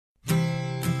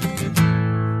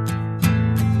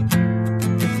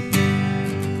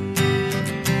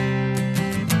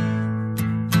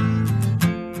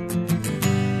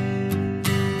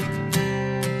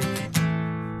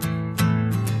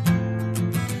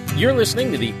You're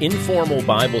listening to the Informal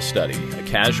Bible Study, a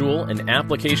casual and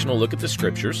applicational look at the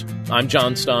Scriptures. I'm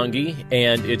John Stange,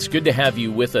 and it's good to have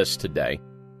you with us today.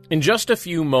 In just a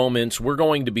few moments, we're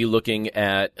going to be looking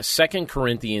at 2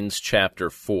 Corinthians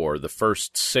chapter 4, the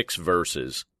first 6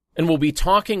 verses, and we'll be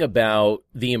talking about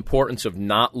the importance of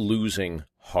not losing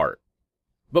heart.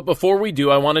 But before we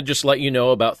do, I want to just let you know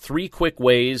about 3 quick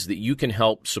ways that you can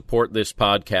help support this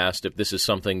podcast if this is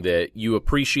something that you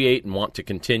appreciate and want to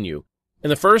continue. And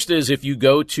the first is if you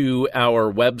go to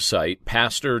our website,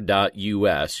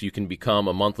 pastor.us, you can become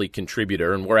a monthly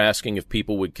contributor, and we're asking if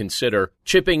people would consider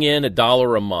chipping in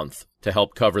 $1 a month to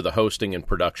help cover the hosting and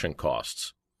production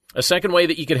costs. A second way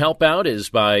that you can help out is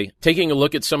by taking a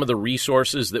look at some of the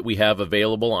resources that we have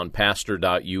available on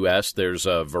pastor.us. There's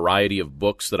a variety of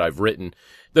books that I've written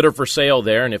that are for sale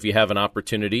there, and if you have an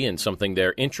opportunity and something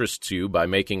there interests you by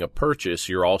making a purchase,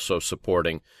 you're also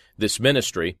supporting this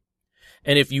ministry.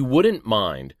 And if you wouldn't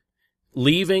mind,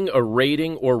 leaving a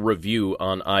rating or review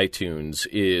on iTunes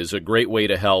is a great way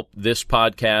to help this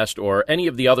podcast or any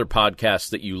of the other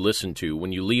podcasts that you listen to.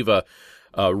 When you leave a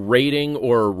rating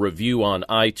or a review on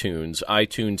iTunes,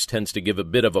 iTunes tends to give a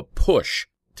bit of a push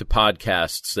to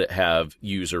podcasts that have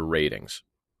user ratings.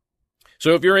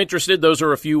 So if you're interested, those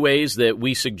are a few ways that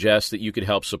we suggest that you could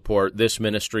help support this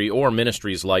ministry or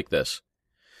ministries like this.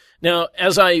 Now,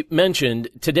 as I mentioned,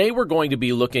 today we're going to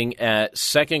be looking at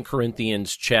 2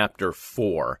 Corinthians chapter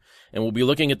 4, and we'll be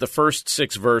looking at the first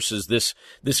 6 verses.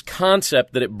 This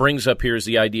concept that it brings up here is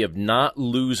the idea of not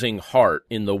losing heart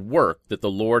in the work that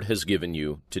the Lord has given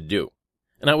you to do.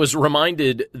 And I was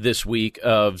reminded this week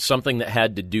of something that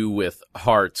had to do with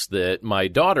hearts that my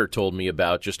daughter told me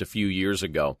about just a few years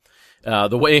ago.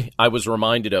 The way I was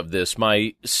reminded of this,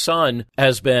 my son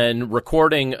has been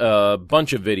recording a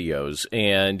bunch of videos,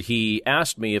 and he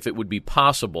asked me if it would be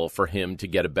possible for him to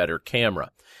get a better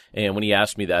camera. And when he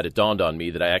asked me that, it dawned on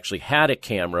me that I actually had a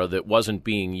camera that wasn't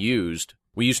being used.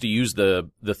 We used to use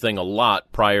the thing a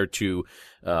lot prior to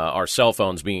our cell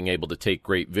phones being able to take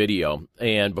great video.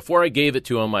 And before I gave it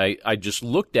to him, I just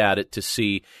looked at it to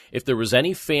see if there was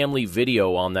any family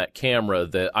video on that camera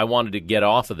that I wanted to get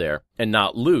off of there and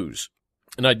not lose.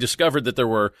 And I discovered that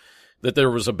there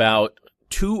was about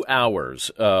 2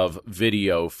 hours of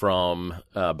video from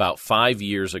about 5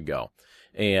 years ago.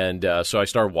 And so I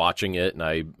started watching it, and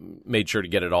I made sure to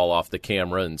get it all off the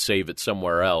camera and save it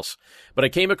somewhere else. But I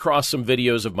came across some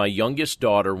videos of my youngest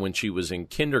daughter when she was in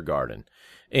kindergarten.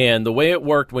 And the way it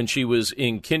worked when she was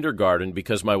in kindergarten,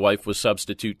 because my wife was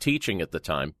substitute teaching at the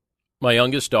time, my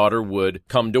youngest daughter would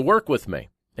come to work with me.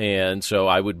 And so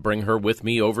I would bring her with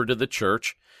me over to the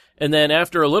church. And then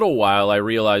after a little while, I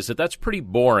realized that that's pretty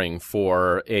boring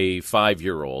for a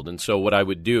 5-year-old. And so what I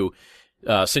would do,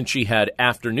 since she had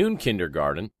afternoon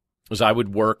kindergarten, was I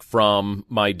would work from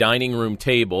my dining room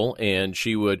table, and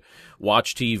she would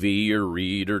watch TV or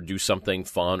read or do something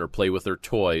fun or play with her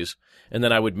toys. And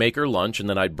then I would make her lunch, and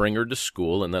then I'd bring her to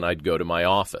school, and then I'd go to my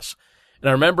office. And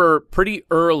I remember pretty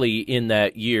early in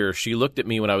that year, she looked at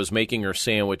me when I was making her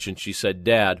sandwich, and she said,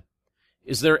 "Dad,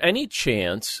 is there any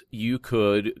chance you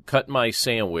could cut my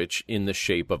sandwich in the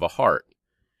shape of a heart?"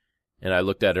 And I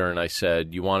looked at her and I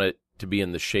said, "You want it to be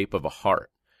in the shape of a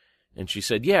heart?" And she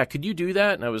said, "Yeah, could you do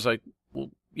that?" And I was like,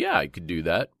 "Well, yeah, I could do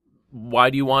that. Why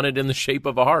do you want it in the shape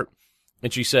of a heart?"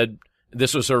 And she said,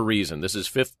 this was her reason. This is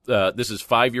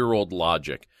 5-year-old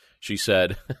logic. She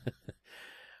said,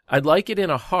 "I'd like it in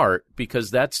a heart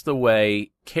because that's the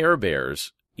way Care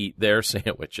Bears eat their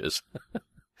sandwiches."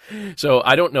 So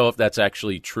I don't know if that's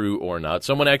actually true or not.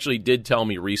 Someone actually did tell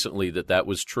me recently that that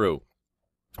was true,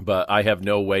 but I have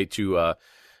no way to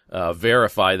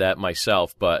verify that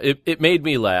myself. But it made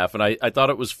me laugh, and I thought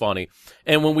it was funny.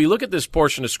 And when we look at this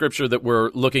portion of Scripture that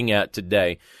we're looking at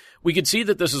today, we can see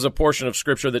that this is a portion of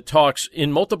Scripture that talks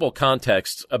in multiple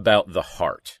contexts about the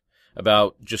heart,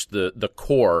 about just the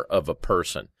core of a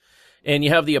person. And you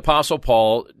have the Apostle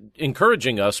Paul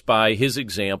encouraging us by his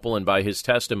example and by his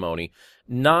testimony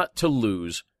not to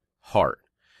lose heart.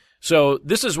 So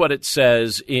this is what it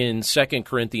says in 2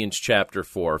 Corinthians chapter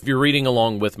 4. If you're reading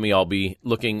along with me, I'll be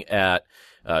looking at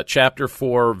chapter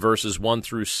 4, verses 1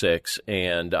 through 6,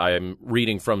 and I'm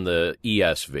reading from the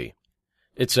ESV.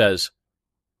 It says,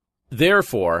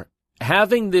 "Therefore,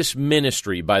 having this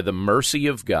ministry by the mercy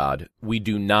of God, we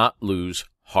do not lose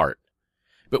heart.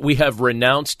 But we have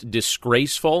renounced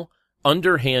disgraceful,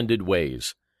 underhanded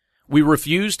ways. We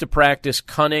refuse to practice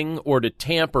cunning or to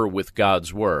tamper with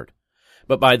God's word.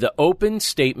 But by the open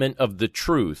statement of the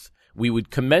truth, we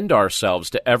would commend ourselves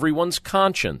to everyone's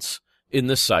conscience in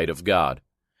the sight of God.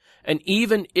 And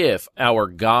even if our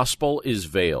gospel is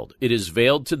veiled, it is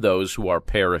veiled to those who are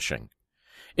perishing.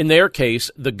 In their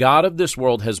case, the God of this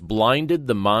world has blinded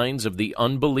the minds of the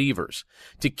unbelievers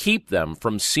to keep them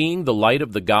from seeing the light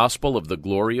of the gospel of the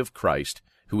glory of Christ,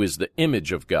 who is the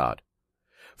image of God.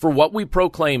 For what we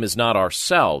proclaim is not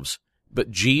ourselves, but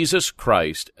Jesus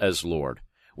Christ as Lord,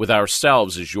 with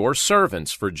ourselves as your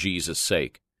servants for Jesus'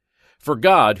 sake. For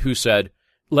God, who said,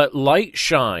 "Let light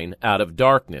shine out of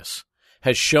darkness,"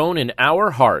 has shone in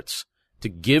our hearts to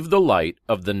give the light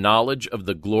of the knowledge of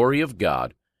the glory of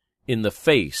God in the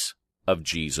face of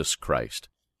Jesus Christ.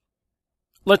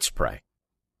 Let's pray.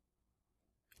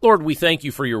 Lord, we thank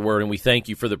you for your word, and we thank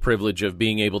you for the privilege of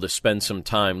being able to spend some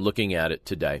time looking at it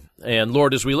today. And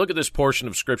Lord, as we look at this portion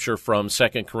of Scripture from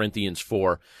 2 Corinthians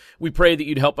 4, we pray that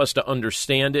you'd help us to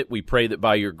understand it. We pray that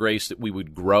by your grace that we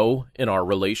would grow in our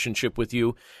relationship with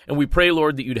you. And we pray,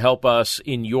 Lord, that you'd help us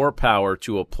in your power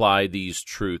to apply these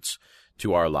truths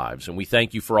to our lives. And we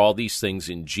thank you for all these things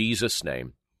in Jesus'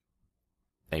 name.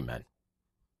 Amen.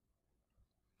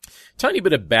 Tiny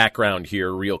bit of background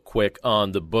here real quick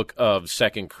on the book of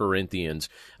 2 Corinthians.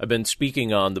 I've been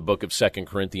speaking on the book of 2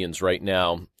 Corinthians right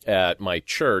now at my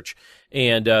church,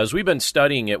 and as we've been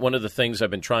studying it, one of the things I've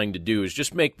been trying to do is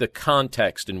just make the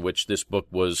context in which this book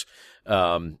was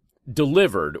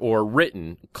delivered or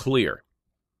written clear.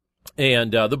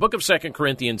 And the book of 2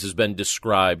 Corinthians has been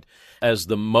described as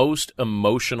the most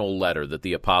emotional letter that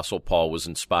the Apostle Paul was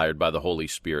inspired by the Holy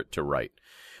Spirit to write.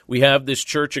 We have this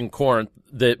church in Corinth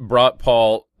that brought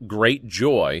Paul great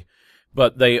joy,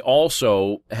 but they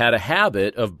also had a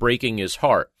habit of breaking his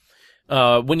heart.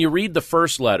 When you read the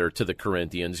first letter to the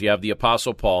Corinthians, you have the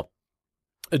Apostle Paul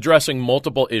addressing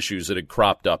multiple issues that had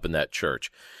cropped up in that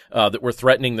church, that were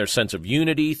threatening their sense of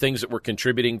unity, things that were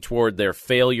contributing toward their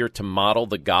failure to model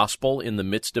the gospel in the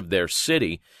midst of their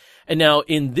city. And now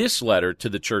in this letter to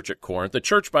the church at Corinth, the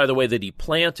church, by the way, that he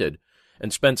planted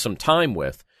and spent some time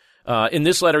with, in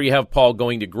this letter, you have Paul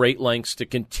going to great lengths to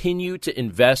continue to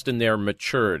invest in their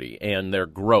maturity and their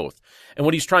growth. And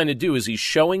what he's trying to do is he's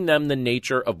showing them the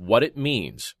nature of what it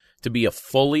means to be a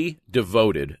fully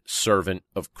devoted servant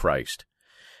of Christ.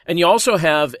 And you also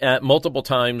have at multiple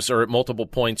times or at multiple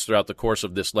points throughout the course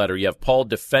of this letter, you have Paul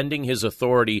defending his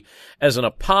authority as an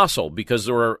apostle because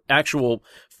there were actual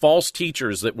false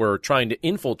teachers that were trying to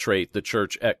infiltrate the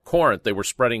church at Corinth. They were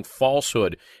spreading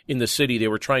falsehood in the city. They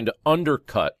were trying to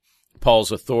undercut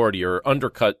Paul's authority or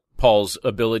undercut Paul's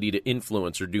ability to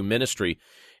influence or do ministry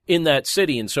in that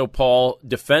city. And so Paul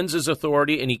defends his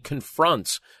authority and he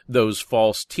confronts those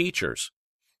false teachers.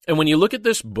 And when you look at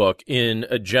this book in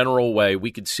a general way,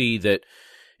 we could see that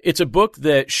it's a book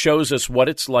that shows us what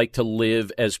it's like to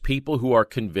live as people who are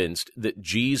convinced that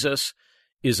Jesus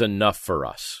is enough for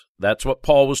us. That's what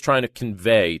Paul was trying to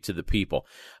convey to the people.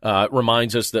 It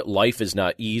reminds us that life is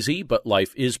not easy, but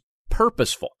life is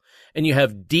purposeful. And you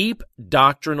have deep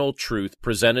doctrinal truth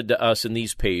presented to us in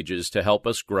these pages to help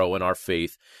us grow in our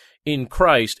faith in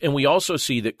Christ. And we also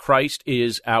see that Christ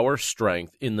is our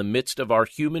strength in the midst of our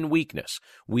human weakness.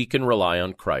 We can rely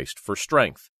on Christ for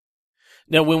strength.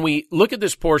 Now, when we look at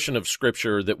this portion of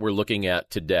Scripture that we're looking at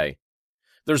today,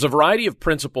 there's a variety of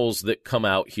principles that come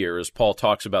out here as Paul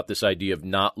talks about this idea of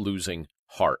not losing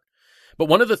heart. But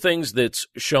one of the things that's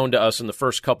shown to us in the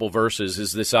first couple verses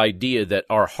is this idea that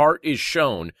our heart is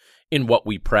shown in what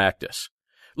we practice.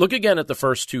 Look again at the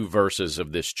first two verses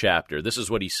of this chapter. This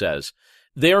is what he says.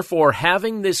 Therefore,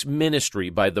 having this ministry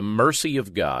by the mercy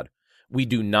of God, we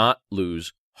do not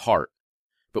lose heart,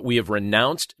 but we have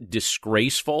renounced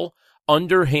disgraceful,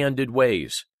 underhanded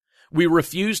ways. We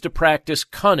refuse to practice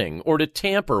cunning or to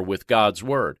tamper with God's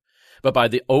word, but by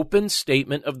the open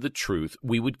statement of the truth,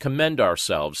 we would commend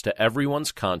ourselves to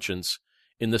everyone's conscience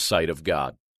in the sight of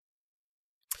God.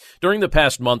 During the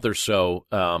past month or so,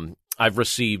 I've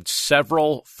received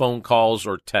several phone calls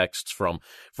or texts from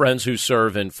friends who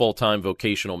serve in full-time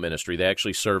vocational ministry. They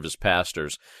actually serve as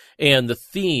pastors. And the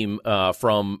theme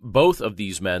from both of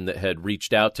these men that had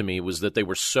reached out to me was that they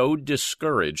were so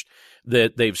discouraged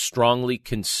that they've strongly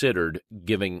considered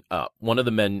giving up. One of the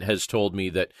men has told me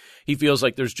that he feels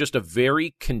like there's just a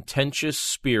very contentious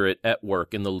spirit at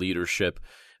work in the leadership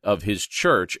of his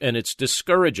church, and it's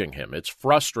discouraging him. It's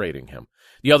frustrating him.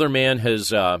 The other man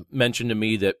has mentioned to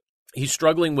me that he's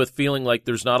struggling with feeling like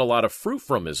there's not a lot of fruit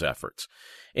from his efforts,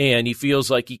 and he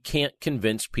feels like he can't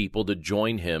convince people to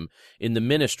join him in the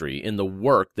ministry, in the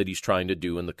work that he's trying to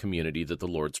do in the community that the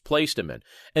Lord's placed him in.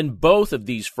 And both of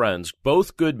these friends,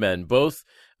 both good men, both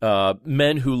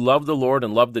men who love the Lord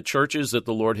and love the churches that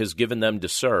the Lord has given them to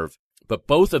serve, but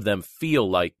both of them feel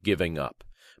like giving up.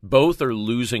 Both are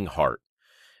losing heart.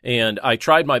 And I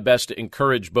tried my best to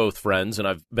encourage both friends, and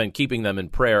I've been keeping them in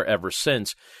prayer ever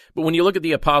since. But when you look at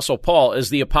the Apostle Paul, as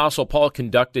the Apostle Paul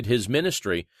conducted his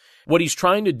ministry, what he's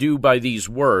trying to do by these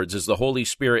words, as the Holy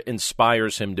Spirit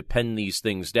inspires him to pen these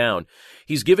things down,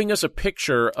 he's giving us a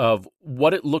picture of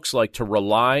what it looks like to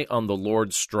rely on the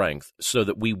Lord's strength so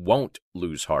that we won't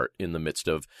lose heart in the midst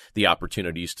of the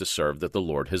opportunities to serve that the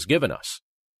Lord has given us.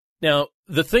 Now,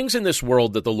 the things in this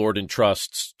world that the Lord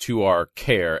entrusts to our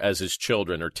care as his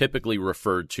children are typically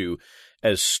referred to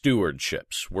as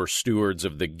stewardships. We're stewards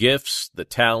of the gifts, the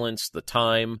talents, the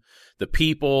time, the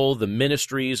people, the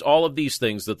ministries, all of these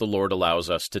things that the Lord allows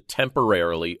us to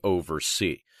temporarily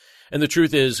oversee. And the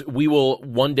truth is, we will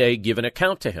one day give an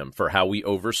account to him for how we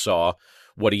oversaw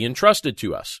what he entrusted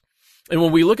to us. And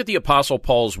when we look at the Apostle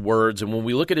Paul's words and when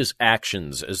we look at his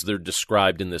actions as they're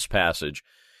described in this passage,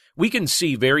 we can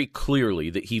see very clearly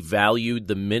that he valued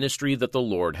the ministry that the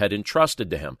Lord had entrusted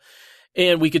to him.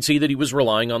 And we could see that he was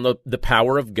relying on the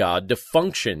power of God to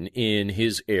function in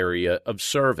his area of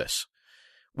service.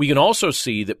 We can also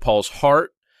see that Paul's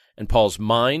heart and Paul's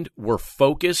mind were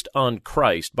focused on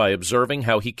Christ by observing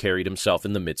how he carried himself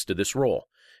in the midst of this role.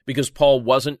 Because Paul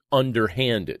wasn't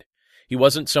underhanded. He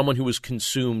wasn't someone who was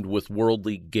consumed with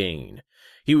worldly gain.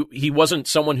 He wasn't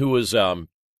someone who was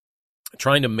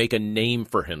trying to make a name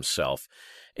for himself.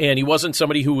 And he wasn't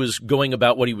somebody who was going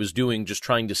about what he was doing just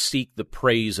trying to seek the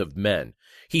praise of men.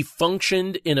 He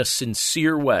functioned in a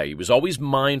sincere way. He was always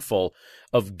mindful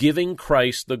of giving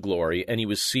Christ the glory, and he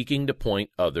was seeking to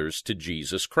point others to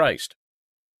Jesus Christ.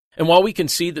 And while we can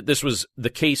see that this was the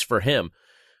case for him,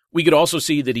 we could also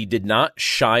see that he did not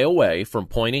shy away from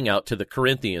pointing out to the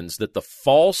Corinthians that the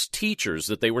false teachers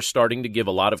that they were starting to give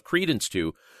a lot of credence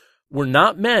to were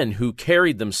not men who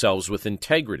carried themselves with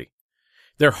integrity.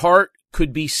 Their heart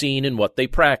could be seen in what they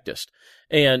practiced.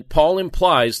 And Paul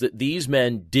implies that these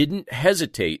men didn't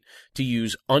hesitate to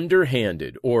use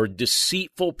underhanded or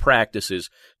deceitful practices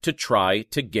to try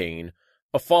to gain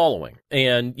a following.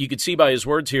 And you could see by his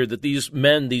words here that these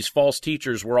men, these false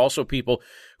teachers, were also people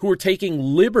who were taking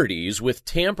liberties with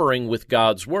tampering with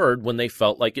God's word when they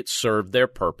felt like it served their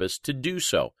purpose to do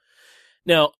so.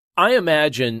 Now, I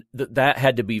imagine that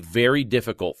had to be very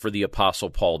difficult for the Apostle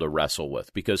Paul to wrestle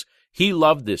with because he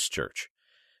loved this church.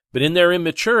 But in their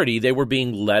immaturity, they were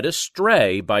being led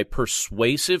astray by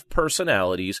persuasive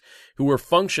personalities who were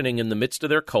functioning in the midst of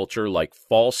their culture like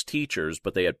false teachers,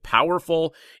 but they had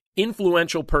powerful,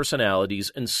 influential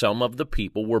personalities, and some of the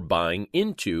people were buying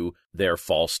into their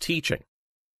false teaching.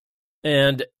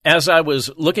 And as I was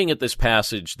looking at this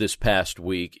passage this past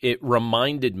week, it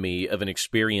reminded me of an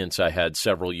experience I had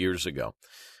several years ago.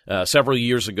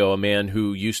 A man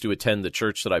who used to attend the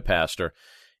church that I pastor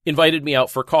invited me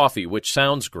out for coffee, which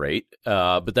sounds great,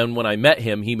 but then when I met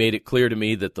him, he made it clear to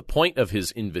me that the point of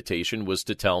his invitation was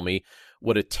to tell me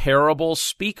what a terrible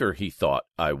speaker he thought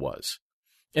I was.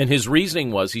 And his reasoning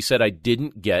was, he said, I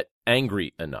didn't get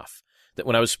angry enough. That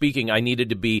when I was speaking, I needed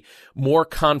to be more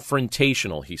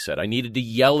confrontational, he said. I needed to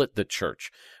yell at the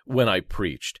church when I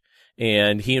preached.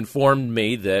 And he informed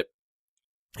me that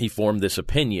he formed this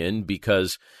opinion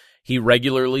because he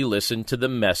regularly listened to the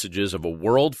messages of a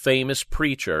world-famous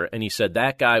preacher, and he said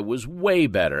that guy was way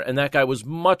better, and that guy was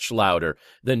much louder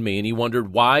than me, and he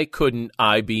wondered, why couldn't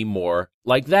I be more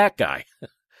like that guy?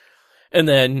 And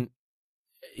then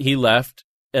he left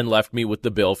me with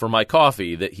the bill for my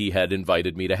coffee that he had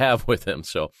invited me to have with him.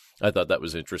 So I thought that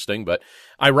was interesting. But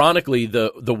ironically,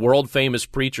 the world-famous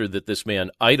preacher that this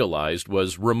man idolized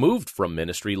was removed from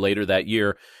ministry later that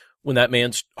year when that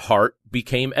man's heart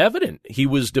became evident. He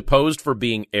was deposed for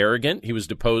being arrogant, he was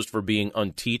deposed for being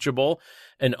unteachable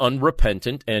and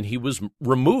unrepentant, and he was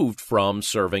removed from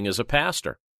serving as a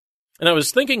pastor. And I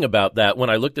was thinking about that when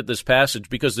I looked at this passage,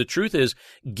 because the truth is,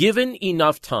 given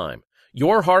enough time,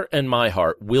 your heart and my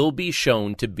heart will be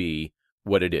shown to be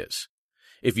what it is.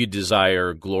 If you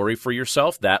desire glory for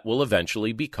yourself, that will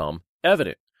eventually become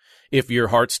evident. If your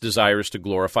heart's desire is to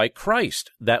glorify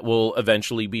Christ, that will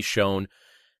eventually be shown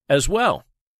as well.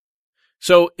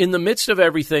 So in the midst of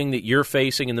everything that you're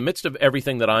facing, in the midst of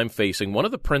everything that I'm facing, one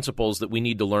of the principles that we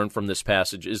need to learn from this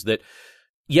passage is that,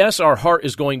 yes, our heart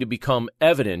is going to become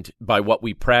evident by what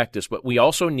we practice, but we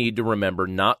also need to remember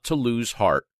not to lose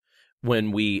heart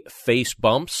when we face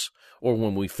bumps or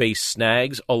when we face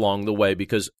snags along the way,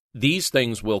 because these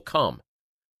things will come.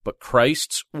 But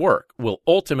Christ's work will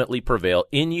ultimately prevail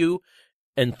in you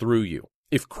and through you.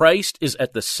 If Christ is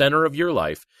at the center of your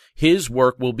life, his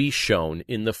work will be shown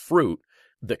in the fruit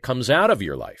that comes out of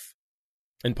your life.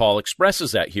 And Paul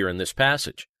expresses that here in this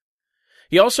passage.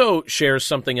 He also shares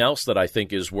something else that I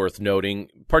think is worth noting,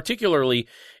 particularly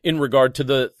in regard to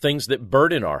the things that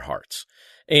burden our hearts.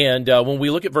 And when we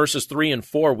look at verses 3 and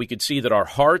 4, we could see that our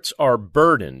hearts are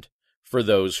burdened for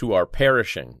those who are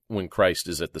perishing when Christ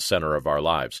is at the center of our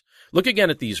lives. Look again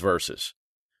at these verses.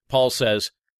 Paul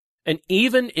says, "And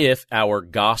even if our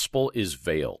gospel is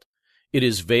veiled, it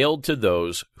is veiled to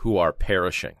those who are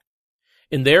perishing.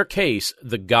 In their case,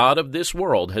 the God of this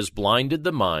world has blinded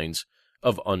the minds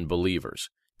of unbelievers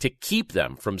to keep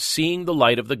them from seeing the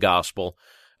light of the gospel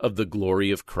of the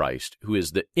glory of Christ, who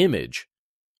is the image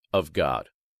of God."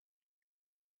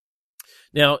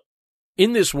 Now,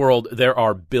 in this world, there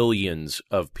are billions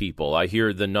of people. I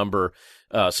hear the number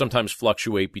sometimes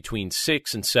fluctuate between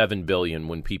 6 and 7 billion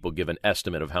when people give an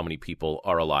estimate of how many people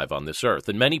are alive on this earth.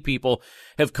 And many people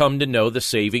have come to know the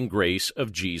saving grace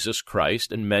of Jesus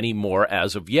Christ, and many more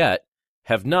as of yet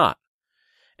have not.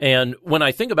 And when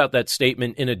I think about that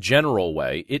statement in a general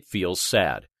way, it feels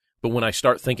sad. But when I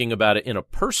start thinking about it in a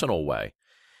personal way,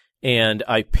 and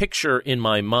I picture in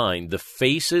my mind the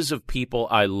faces of people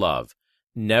I love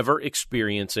never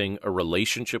experiencing a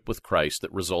relationship with Christ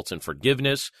that results in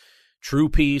forgiveness, true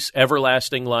peace,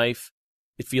 everlasting life,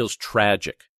 it feels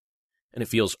tragic, and it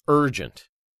feels urgent.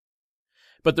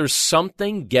 But there's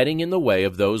something getting in the way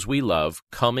of those we love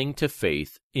coming to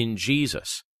faith in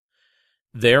Jesus.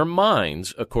 Their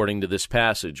minds, according to this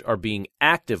passage, are being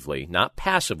actively, not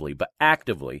passively, but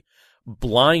actively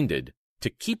blinded to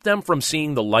keep them from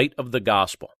seeing the light of the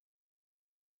gospel.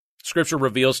 Scripture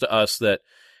reveals to us that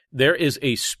there is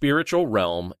a spiritual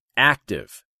realm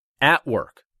active, at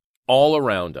work, all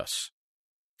around us.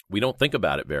 We don't think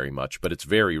about it very much, but it's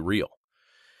very real.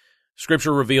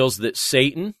 Scripture reveals that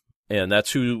Satan, and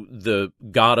that's who the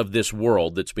God of this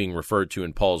world that's being referred to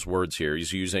in Paul's words here,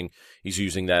 he's using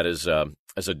that as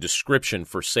a description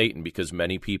for Satan, because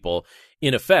many people,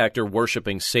 in effect, are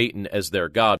worshiping Satan as their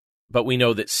God. But we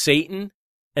know that Satan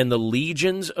and the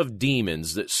legions of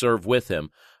demons that serve with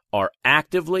him are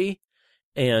actively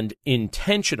and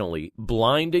intentionally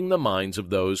blinding the minds of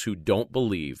those who don't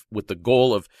believe, with the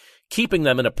goal of keeping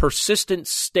them in a persistent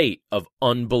state of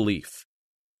unbelief.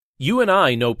 You and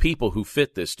I know people who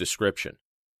fit this description.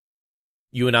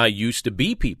 You and I used to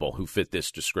be people who fit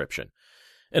this description.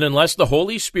 And unless the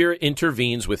Holy Spirit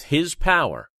intervenes with His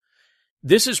power,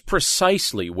 this is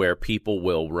precisely where people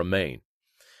will remain.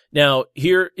 Now,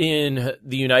 here in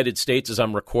the United States, as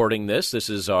I'm recording this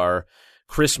is our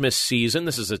Christmas season.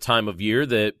 This is a time of year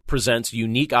that presents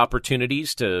unique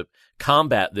opportunities to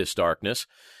combat this darkness.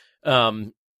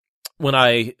 When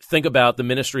I think about the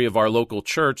ministry of our local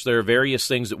church, there are various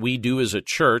things that we do as a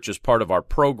church, as part of our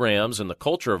programs and the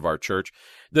culture of our church,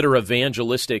 that are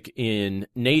evangelistic in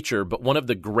nature. But one of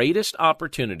the greatest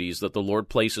opportunities that the Lord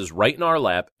places right in our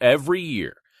lap every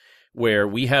year, where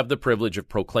we have the privilege of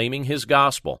proclaiming His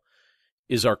gospel,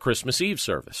 is our Christmas Eve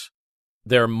service.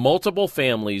 There are multiple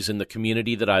families in the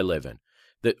community that I live in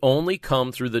that only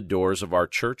come through the doors of our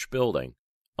church building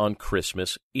on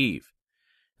Christmas Eve.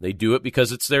 They do it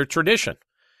because it's their tradition.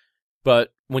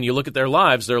 But when you look at their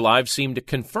lives seem to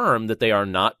confirm that they are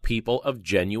not people of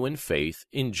genuine faith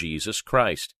in Jesus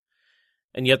Christ.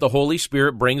 And yet the Holy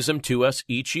Spirit brings them to us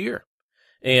each year.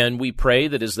 And we pray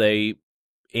that as they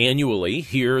annually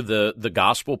hear the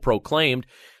gospel proclaimed,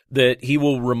 that He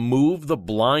will remove the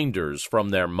blinders from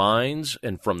their minds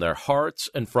and from their hearts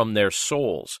and from their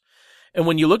souls. And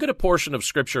when you look at a portion of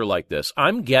Scripture like this,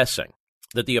 I'm guessing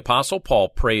that the Apostle Paul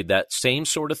prayed that same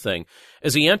sort of thing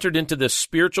as he entered into the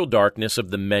spiritual darkness of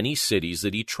the many cities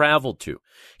that he traveled to.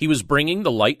 He was bringing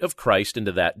the light of Christ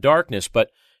into that darkness,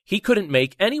 but he couldn't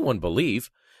make anyone believe.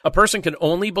 A person can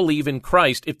only believe in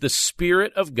Christ if the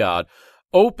Spirit of God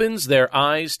opens their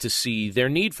eyes to see their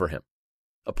need for Him.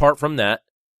 Apart from that,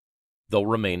 they'll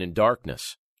remain in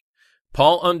darkness.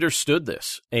 Paul understood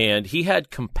this, and he had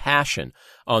compassion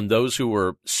on those who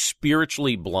were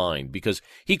spiritually blind, because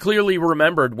he clearly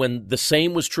remembered when the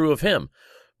same was true of him.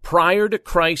 Prior to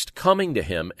Christ coming to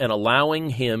him and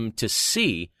allowing him to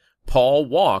see, Paul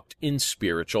walked in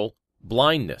spiritual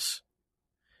blindness.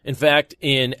 In fact,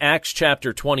 in Acts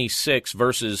chapter 26,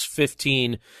 verses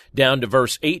 15 down to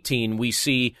verse 18, we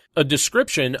see a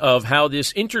description of how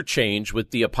this interchange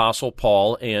with the Apostle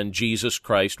Paul and Jesus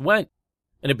Christ went.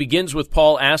 And it begins with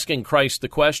Paul asking Christ the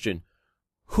question,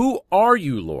 "Who are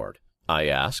you, Lord?" I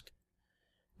asked.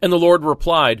 And the Lord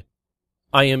replied,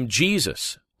 "I am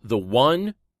Jesus, the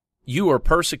one you are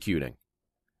persecuting.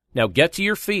 Now get to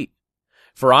your feet,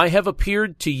 for I have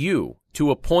appeared to you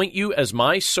to appoint you as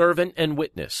my servant and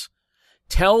witness.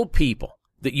 Tell people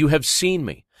that you have seen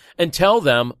me, and tell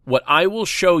them what I will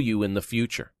show you in the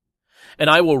future. And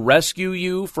I will rescue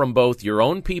you from both your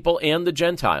own people and the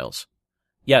Gentiles.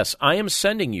 Yes, I am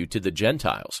sending you to the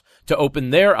Gentiles to open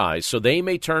their eyes so they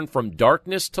may turn from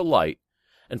darkness to light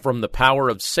and from the power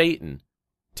of Satan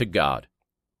to God.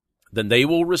 Then they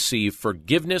will receive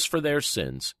forgiveness for their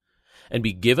sins and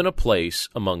be given a place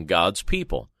among God's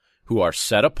people who are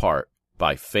set apart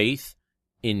by faith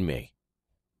in me.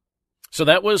 So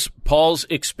that was Paul's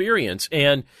experience,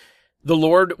 and the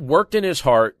Lord worked in his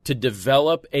heart to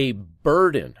develop a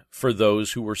burden for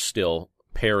those who were still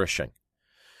perishing.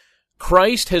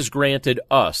 Christ has granted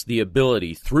us the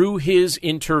ability through his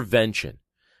intervention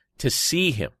to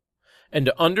see him and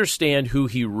to understand who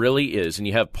he really is. And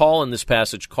you have Paul in this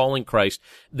passage calling Christ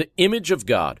the image of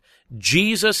God.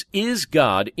 Jesus is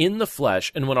God in the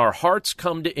flesh, and when our hearts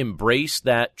come to embrace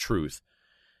that truth,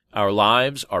 our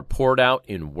lives are poured out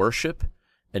in worship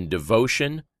and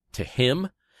devotion to him.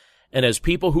 And as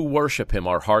people who worship him,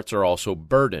 our hearts are also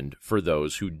burdened for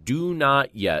those who do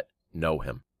not yet know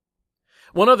him.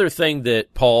 One other thing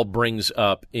that Paul brings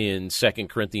up in 2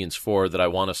 Corinthians 4 that I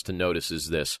want us to notice is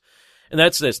this, and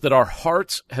that's this, that our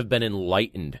hearts have been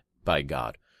enlightened by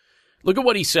God. Look at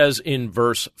what he says in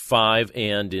verse 5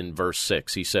 and in verse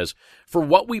 6. He says, "For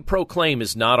what we proclaim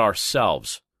is not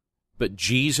ourselves, but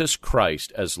Jesus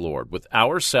Christ as Lord, with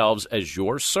ourselves as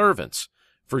your servants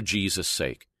for Jesus'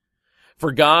 sake.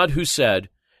 For God, who said,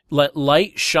 'Let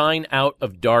light shine out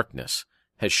of darkness,'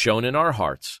 has shone in our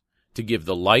hearts to give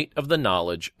the light of the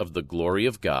knowledge of the glory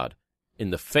of God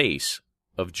in the face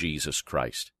of Jesus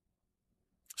Christ."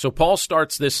 So Paul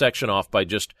starts this section off by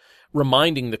just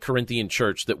reminding the Corinthian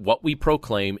church that what we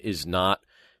proclaim is not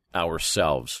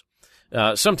ourselves.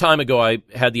 Some time ago, I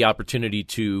had the opportunity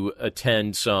to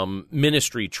attend some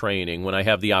ministry training when I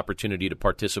have the opportunity to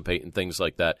participate in things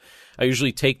like that. I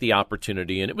usually take the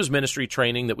opportunity, and it was ministry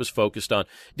training that was focused on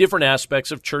different aspects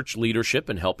of church leadership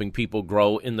and helping people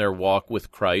grow in their walk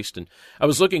with Christ. And I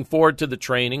was looking forward to the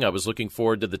training. I was looking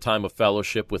forward to the time of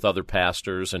fellowship with other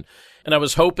pastors, and I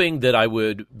was hoping that I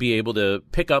would be able to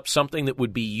pick up something that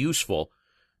would be useful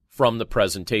from the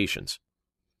presentations.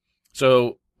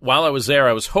 So while I was there,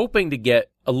 I was hoping to get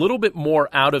a little bit more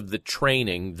out of the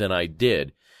training than I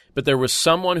did, but there was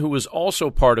someone who was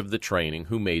also part of the training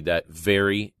who made that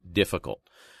very difficult.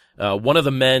 One of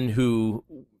the men who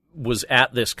was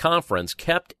at this conference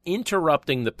kept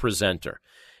interrupting the presenter.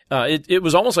 It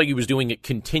was almost like he was doing it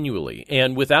continually,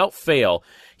 and without fail,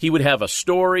 he would have a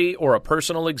story or a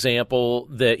personal example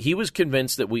that he was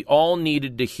convinced that we all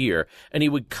needed to hear, and he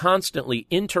would constantly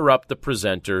interrupt the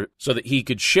presenter so that he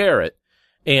could share it.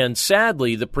 And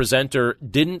sadly, the presenter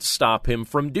didn't stop him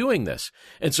from doing this.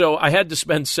 And so I had to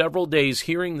spend several days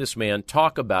hearing this man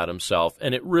talk about himself,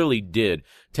 and it really did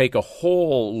take a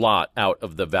whole lot out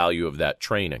of the value of that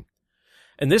training.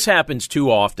 And this happens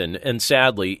too often, and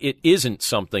sadly, it isn't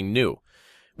something new.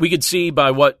 We could see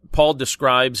by what Paul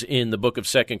describes in the book of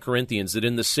 2 Corinthians that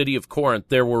in the city of Corinth,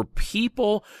 there were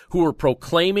people who were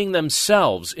proclaiming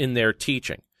themselves in their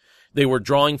teaching. They were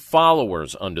drawing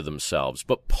followers unto themselves.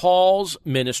 But Paul's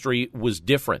ministry was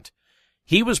different.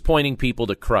 He was pointing people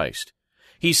to Christ.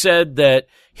 He said that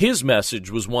his message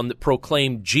was one that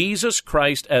proclaimed Jesus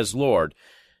Christ as Lord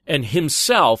and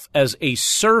himself as a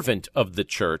servant of the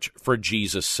church for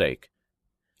Jesus' sake.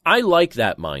 I like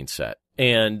that mindset,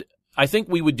 and I think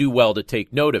we would do well to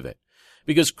take note of it.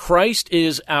 Because Christ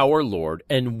is our Lord,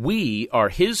 and we are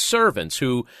his servants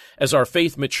who, as our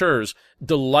faith matures,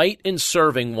 delight in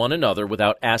serving one another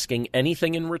without asking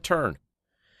anything in return.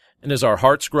 And as our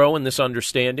hearts grow in this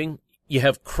understanding, you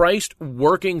have Christ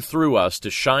working through us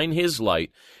to shine his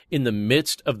light in the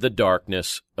midst of the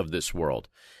darkness of this world.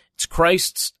 It's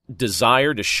Christ's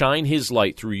desire to shine his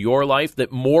light through your life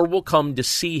that more will come to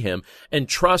see him and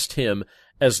trust him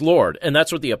as Lord. And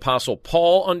that's what the Apostle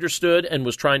Paul understood and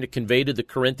was trying to convey to the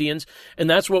Corinthians. And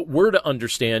that's what we're to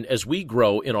understand as we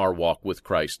grow in our walk with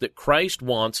Christ, that Christ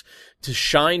wants to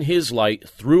shine his light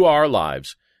through our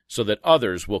lives so that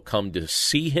others will come to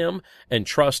see him and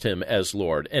trust him as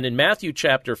Lord. And in Matthew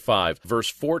chapter 5, verse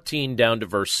 14 down to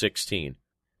verse 16,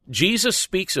 Jesus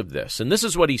speaks of this, and this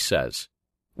is what he says.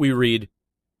 We read,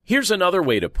 "Here's another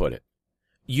way to put it.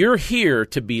 You're here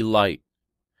to be light,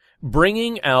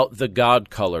 bringing out the God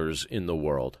colors in the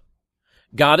world.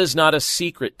 God is not a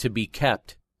secret to be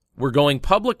kept. We're going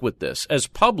public with this, as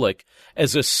public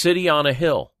as a city on a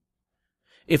hill.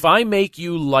 If I make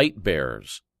you light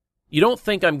bearers, you don't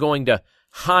think I'm going to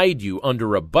hide you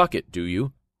under a bucket, do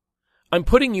you? I'm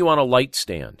putting you on a light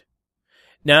stand.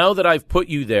 Now that I've put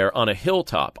you there on a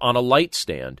hilltop, on a light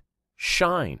stand,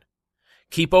 shine.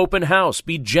 Keep open house.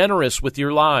 Be generous with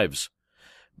your lives.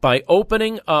 By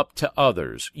opening up to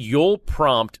others, you'll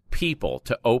prompt people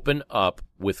to open up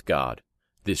with God,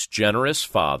 this generous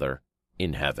Father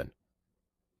in heaven."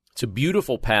 It's a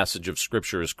beautiful passage of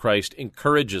Scripture as Christ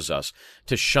encourages us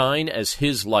to shine as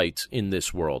His lights in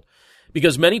this world.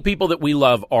 Because many people that we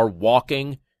love are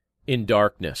walking in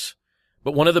darkness.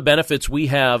 But one of the benefits we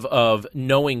have of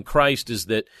knowing Christ is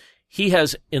that He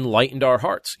has enlightened our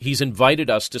hearts. He's invited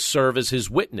us to serve as His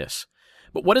witness.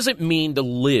 But what does it mean to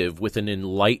live with an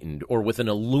enlightened or with an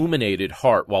illuminated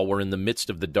heart while we're in the midst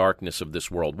of the darkness of this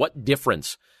world? What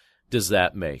difference does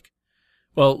that make?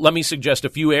 Well, let me suggest a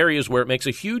few areas where it makes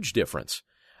a huge difference.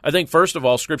 I think, first of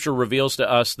all, Scripture reveals to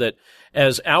us that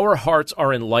as our hearts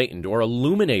are enlightened or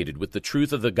illuminated with the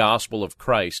truth of the gospel of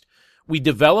Christ, we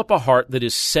develop a heart that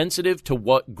is sensitive to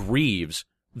what grieves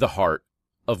the heart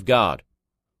of God.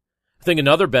 I think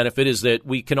another benefit is that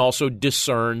we can also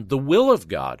discern the will of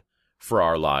God for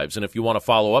our lives. And if you want to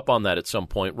follow up on that at some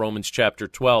point, Romans chapter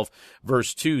 12,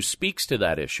 verse 2 speaks to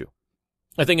that issue.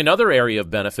 I think another area of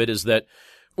benefit is that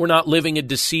we're not living a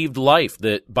deceived life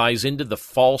that buys into the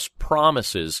false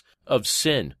promises of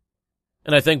sin.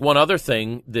 And I think one other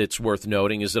thing that's worth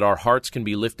noting is that our hearts can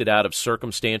be lifted out of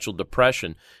circumstantial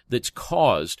depression that's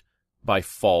caused by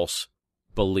false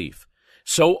belief.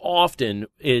 So often,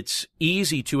 it's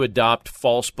easy to adopt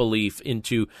false belief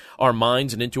into our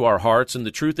minds and into our hearts. And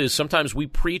the truth is, sometimes we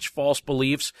preach false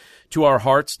beliefs to our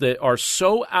hearts that are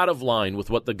so out of line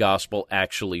with what the gospel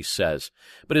actually says.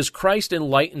 But as Christ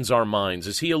enlightens our minds,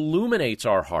 as He illuminates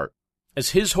our heart,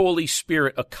 as His Holy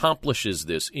Spirit accomplishes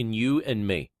this in you and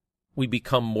me, we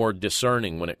become more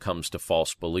discerning when it comes to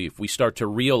false belief. We start to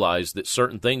realize that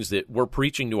certain things that we're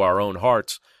preaching to our own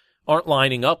hearts aren't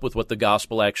lining up with what the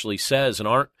gospel actually says and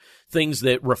aren't things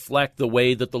that reflect the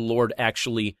way that the Lord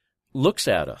actually looks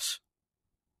at us.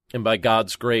 And by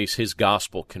God's grace, His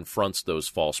gospel confronts those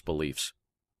false beliefs.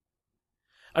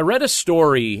 I read a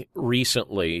story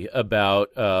recently about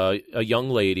a young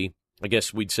lady, I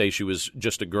guess we'd say she was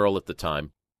just a girl at the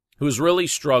time, who was really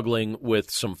struggling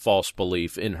with some false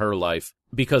belief in her life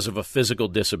because of a physical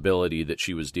disability that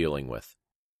she was dealing with.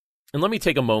 And let me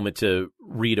take a moment to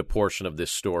read a portion of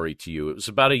this story to you. It was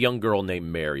about a young girl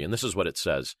named Mary, and this is what it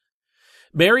says.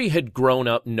 Mary had grown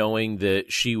up knowing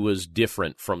that she was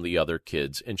different from the other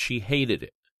kids, and she hated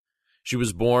it. She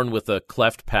was born with a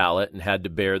cleft palate and had to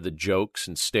bear the jokes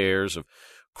and stares of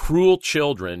cruel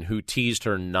children who teased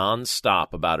her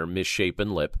nonstop about her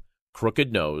misshapen lip,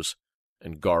 crooked nose,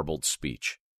 and garbled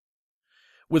speech.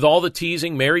 With all the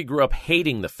teasing, Mary grew up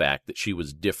hating the fact that she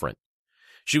was different.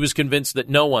 She was convinced that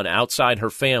no one outside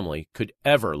her family could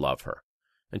ever love her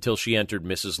until she entered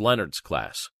Mrs. Leonard's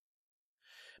class.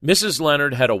 Mrs.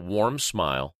 Leonard had a warm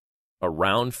smile, a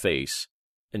round face,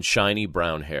 and shiny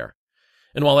brown hair.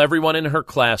 And while everyone in her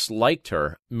class liked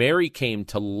her, Mary came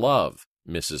to love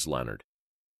Mrs. Leonard.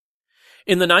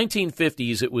 In the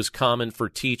 1950s, it was common for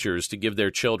teachers to give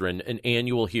their children an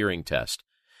annual hearing test.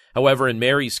 However, in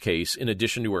Mary's case, in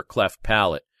addition to her cleft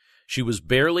palate, she was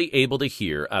barely able to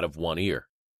hear out of one ear.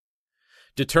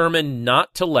 Determined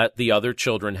not to let the other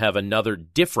children have another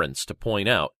difference to point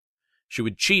out, she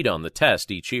would cheat on the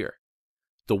test each year.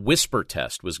 The whisper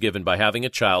test was given by having a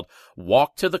child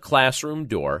walk to the classroom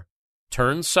door,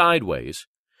 turn sideways,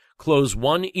 close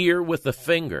one ear with a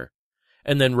finger,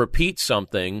 and then repeat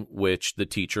something which the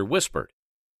teacher whispered.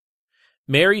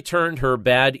 Mary turned her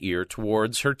bad ear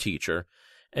towards her teacher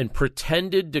and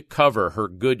pretended to cover her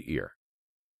good ear.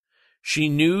 She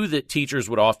knew that teachers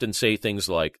would often say things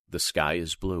like, "The sky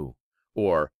is blue,"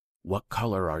 or "What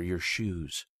color are your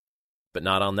shoes?" But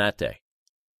not on that day.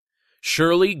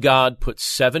 Surely God put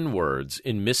 7 words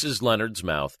in Mrs. Leonard's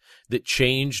mouth that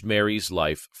changed Mary's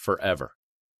life forever.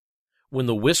 When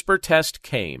the whisper test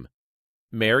came,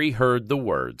 Mary heard the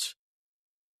words,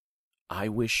 "I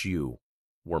wish you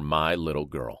were my little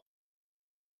girl."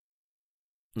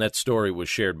 And that story was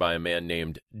shared by a man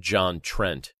named John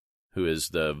Trent, who is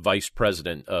the vice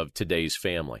president of Today's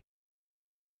Family.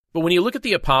 But when you look at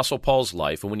the Apostle Paul's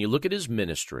life, and when you look at his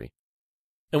ministry,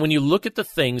 and when you look at the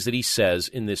things that he says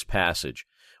in this passage,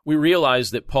 we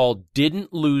realize that Paul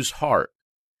didn't lose heart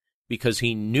because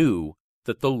he knew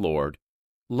that the Lord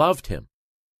loved him.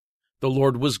 The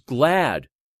Lord was glad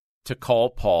to call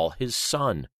Paul his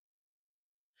son.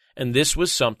 And this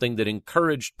was something that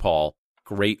encouraged Paul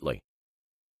greatly.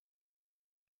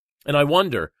 And I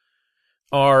wonder,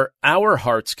 are our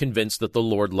hearts convinced that the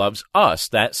Lord loves us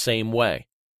that same way?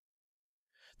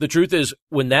 The truth is,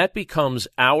 when that becomes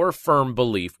our firm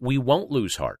belief, we won't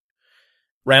lose heart.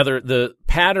 Rather, the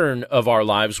pattern of our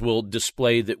lives will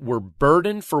display that we're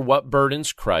burdened for what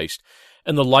burdens Christ,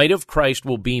 And the light of Christ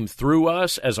will beam through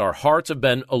us as our hearts have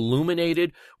been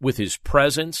illuminated with his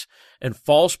presence, and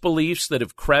false beliefs that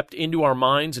have crept into our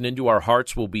minds and into our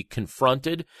hearts will be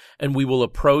confronted, and we will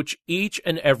approach each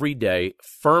and every day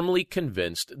firmly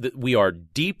convinced that we are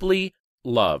deeply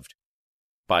loved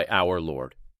by our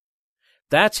Lord.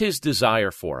 That's his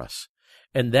desire for us,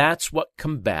 and that's what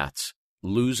combats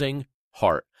losing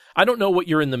heart. I don't know what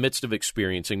you're in the midst of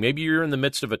experiencing. Maybe you're in the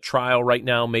midst of a trial right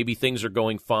now. Maybe things are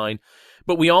going fine.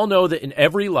 But we all know that in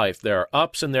every life there are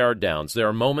ups and there are downs. There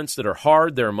are moments that are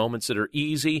hard. There are moments that are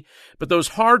easy. But those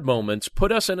hard moments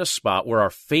put us in a spot where our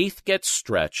faith gets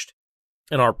stretched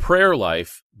and our prayer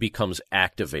life becomes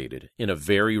activated in a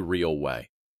very real way.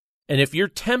 And if you're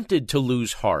tempted to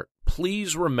lose heart,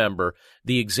 please remember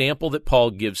the example that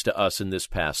Paul gives to us in this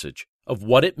passage of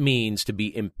what it means to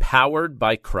be empowered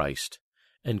by Christ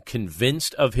and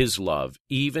convinced of his love,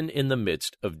 even in the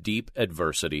midst of deep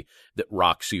adversity that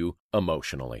rocks you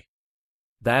emotionally.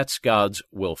 That's God's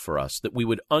will for us, that we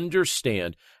would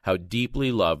understand how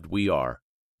deeply loved we are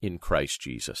in Christ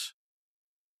Jesus.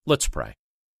 Let's pray.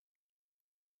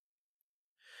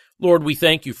 Lord, we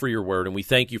thank you for your word, and we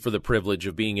thank you for the privilege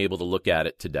of being able to look at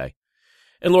it today.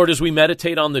 And Lord, as we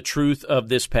meditate on the truth of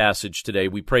this passage today,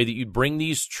 we pray that you'd bring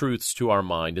these truths to our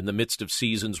mind in the midst of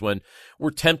seasons when we're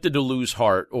tempted to lose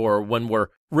heart or when we're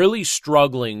really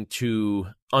struggling to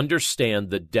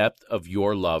understand the depth of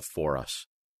your love for us.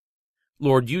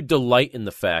 Lord, you delight in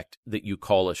the fact that you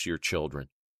call us your children.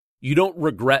 You don't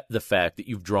regret the fact that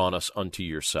you've drawn us unto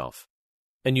yourself.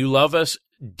 And you love us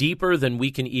deeper than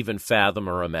we can even fathom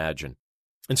or imagine.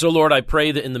 And so, Lord, I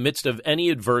pray that in the midst of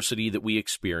any adversity that we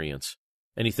experience,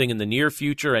 anything in the near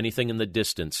future, anything in the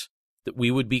distance, that we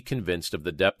would be convinced of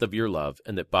the depth of your love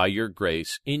and that by your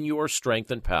grace, in your strength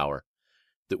and power,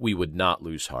 that we would not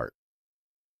lose heart.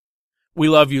 We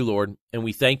love you, Lord, and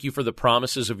we thank you for the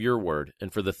promises of your word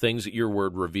and for the things that your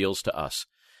word reveals to us.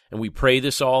 And we pray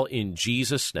this all in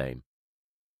Jesus' name.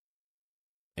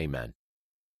 Amen.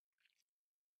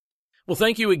 Well,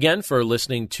 thank you again for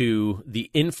listening to the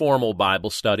Informal Bible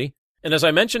Study. And as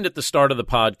I mentioned at the start of the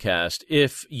podcast,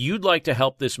 if you'd like to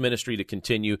help this ministry to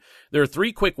continue, there are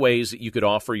 3 quick ways that you could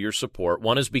offer your support.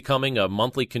 One is becoming a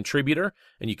monthly contributor,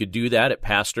 and you could do that at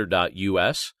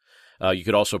pastor.us. You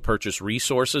could also purchase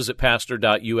resources at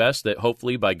pastor.us that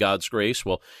hopefully, by God's grace,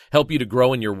 will help you to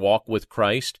grow in your walk with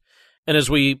Christ. And as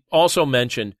we also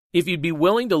mentioned, if you'd be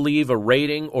willing to leave a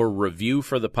rating or review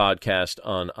for the podcast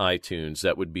on iTunes,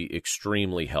 that would be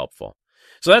extremely helpful.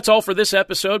 So that's all for this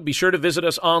episode. Be sure to visit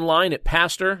us online at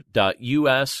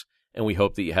pastor.us, and we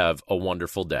hope that you have a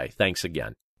wonderful day. Thanks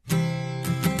again.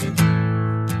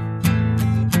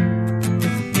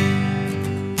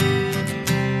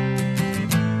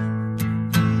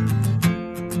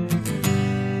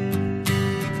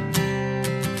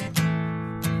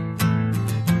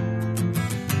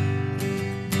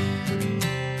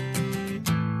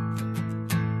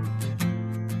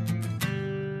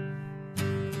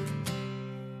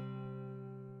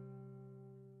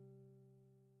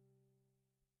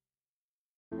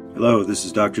 Hello, this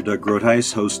is Dr. Doug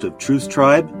Groothuis, host of Truth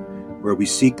Tribe, where we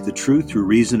seek the truth through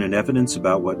reason and evidence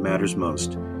about what matters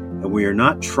most. And we are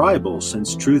not tribal,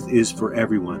 since truth is for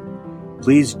everyone.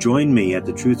 Please join me at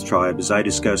the Truth Tribe as I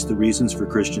discuss the reasons for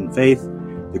Christian faith,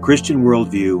 the Christian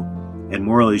worldview, and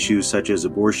moral issues such as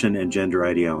abortion and gender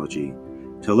ideology.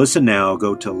 To listen now,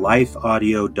 go to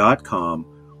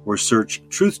lifeaudio.com or search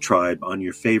Truth Tribe on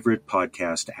your favorite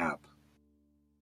podcast app.